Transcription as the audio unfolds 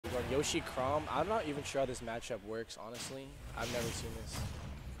Yoshi Chrom. I'm not even sure how this matchup works, honestly. I've never seen this.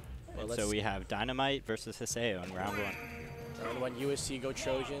 And so we have Dynomyte versus Haseo in round 1. Round 1, USC, go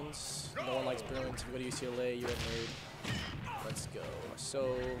Trojans. No one likes Bruins. If you go to UCLA, you're a nerd. Let's go.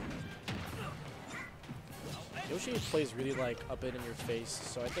 So Yoshi plays really like up it in your face,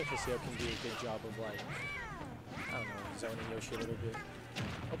 so I think Haseo can do a good job of like, I don't know, zoning Yoshi a little bit.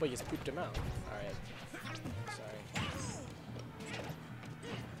 Oh, but you just pooped him out. All right. Sorry.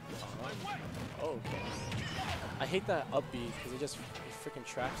 Oh, okay. I hate that up B because it just freaking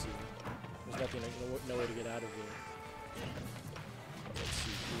traps you. There's nothing, no way to get out of it. Let's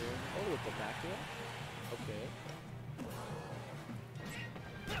see here. Oh, with the back air. Okay.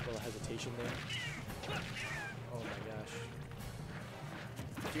 A little hesitation there. Oh my gosh.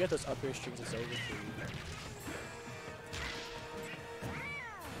 If you get those up air strings, it's over for you.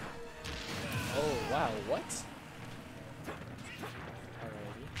 Oh wow, what?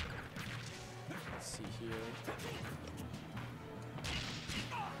 Alrighty. Let's see here.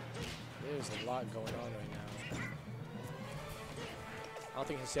 There's a lot going on right now. I don't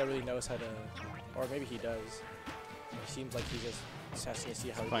think Haseo really knows how to, or maybe he does. It seems like he just has to see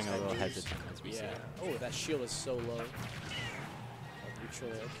how Playing he's a little hesitant as we see. Oh, that shield is so low.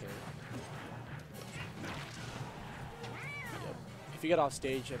 Neutral, okay. Yep. If you get off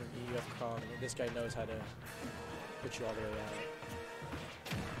stage and you have Chrom, this guy knows how to put you all the way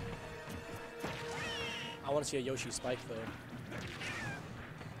out. I want to see a Yoshi spike though.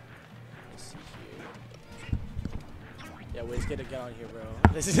 Let's see here. Yeah, Wiz, get on here, bro.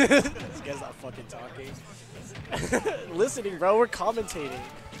 This guy's not fucking talking. Listening, bro. We're commentating.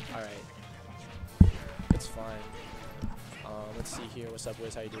 All right. It's fine. Let's see here. What's up,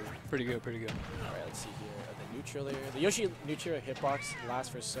 Wiz? How you doing? Pretty good, pretty good. All right, let's see here. The neutral there. The Yoshi neutral hitbox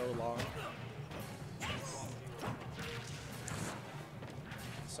lasts for so long.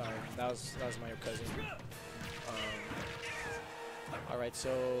 Sorry, that was my cousin. All right,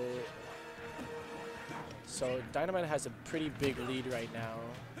 so Dynomyte has a pretty big lead right now,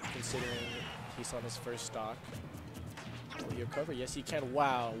 considering he's on his first stock. Will he recover? Yes, he can.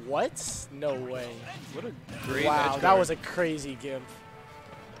 Wow, what? No way. What a great Wow, edge that guard. was a crazy gimp.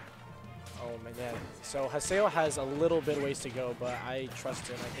 Oh my god. So Haseo has a little bit of ways to go, but I trust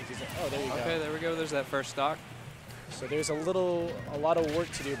him. I think he's. Oh, there you go. Okay, there we go. There's that first stock. So there's a lot of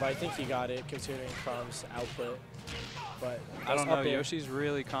work to do, but I think he got it considering Chrom's output. But I don't know. Yoshi's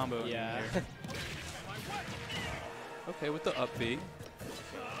really comboing. Yeah. Here. Okay, with the up B.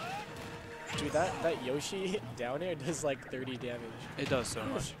 Dude, that Yoshi down air does like 30 damage. It does so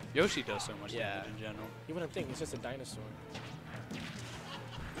much. Yoshi does so much damage in general. You wouldn't think, it's just a dinosaur.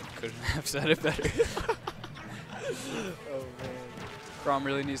 Couldn't have said it better. Oh man. Chrom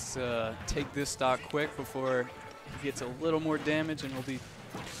really needs to take this stock quick before he gets a little more damage, and we'll be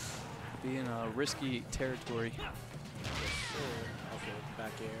in a risky territory. Okay,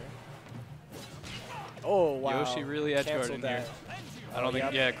 back air. Oh wow. Yoshi really edge guarding here. I don't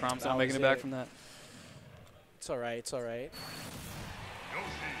think. Yeah, Chrom's not making it back from that. It's all right. It's all right.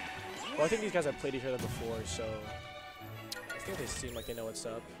 Well, I think these guys have played each other before, so I think they seem like they know what's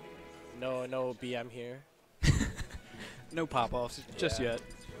up. No BM here. No pop-offs just yet.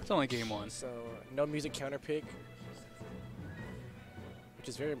 It's only game 1. So no music counter pick, which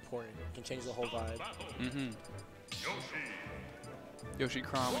is very important. It can change the whole vibe. Mm-hmm. Yoshi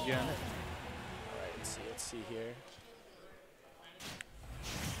Chrom again. All right, let's see here.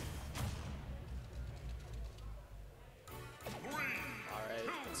 All right,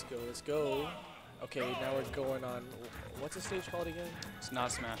 let's go. Okay, now we're going on. What's the stage called again? It's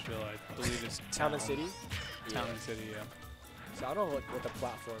not Smashville. I believe it's Town and City. Town and City, yeah. So I don't know what the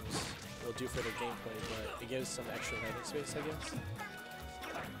platforms will do for the gameplay, but it gives some extra landing space, I guess.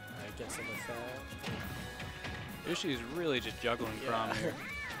 I get some of that. Yoshi is really just juggling Chrom here.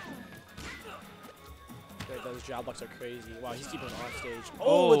 Those job blocks are crazy. Wow, he's keeping him on stage.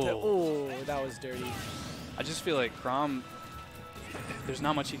 Oh, that was dirty. I just feel like Chrom, there's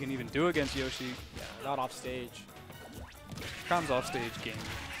not much he can even do against Yoshi. Yeah, not off stage. Chrom's offstage game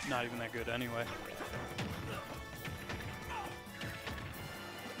not even that good anyway.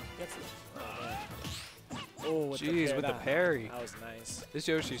 Oh, jeez, with the parry. That was nice. This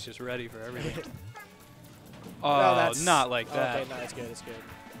Yoshi's just ready for everything. No, not like that. Okay, no, it's good, it's good.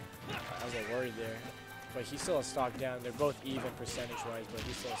 I was like worried there. But he's still a stock down. They're both even percentage-wise, but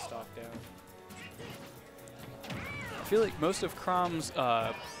he's still a stock down. I feel like most of Chrom's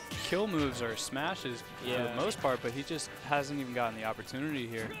kill moves are smashes for the most part, but he just hasn't even gotten the opportunity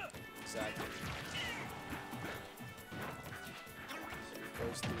here. Exactly. So he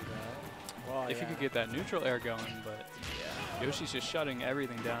goes through that. Well, if you could get that neutral air going, but yeah. Yoshi's just shutting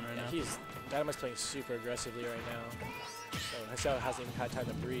everything down right now. Dynomyte's playing super aggressively right now. So Haseo hasn't even had time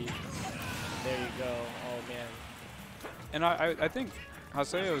to breathe. There you go. Oh man. And I think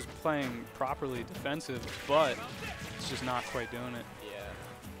Haseo is playing properly defensive, but it's just not quite doing it. Yeah.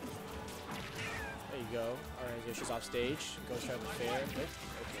 There you go. All right, Yoshi's off stage. Goes trying to fair. Okay.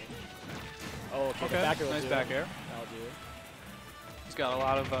 Oh, okay. The back air will nice do back it. air. That'll do it. He's got a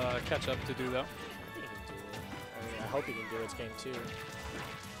lot of catch up to do though. I think he can do it. I mean, I hope he can do it. It's game 2.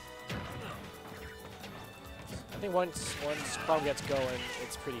 I think once Chrom gets going,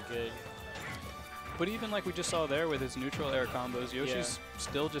 it's pretty good. But even like we just saw there with his neutral air combos, Yoshi's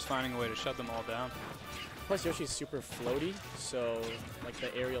still just finding a way to shut them all down. Plus Yoshi's super floaty, so like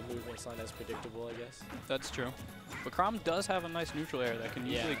the aerial movement's not as predictable, I guess. That's true. But Chrom does have a nice neutral air that can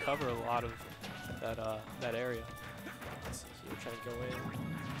usually cover a lot of that area. Let's see here, trying to go in.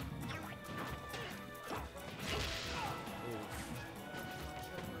 Oof.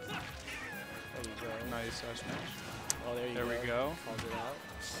 There you go. Nice smash. Oh, there you go. There we go. Calls it out.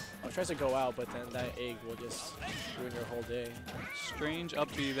 Oh, tries to go out, but then that egg will just ruin your whole day. Strange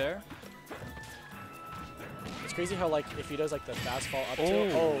up B there. It's crazy how, like, if he does, like, the fast fall up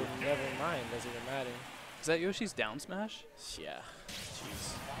tilt, oh, never mind. Doesn't even matter. Is that Yoshi's down smash? Yeah.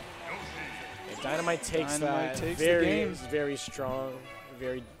 Jeez. Yeah, Dynomyte takes Dynomyte that. takes the game. Very strong,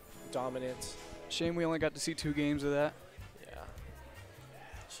 very dominant. Shame we only got to see 2 games of that. Yeah.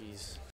 Jeez.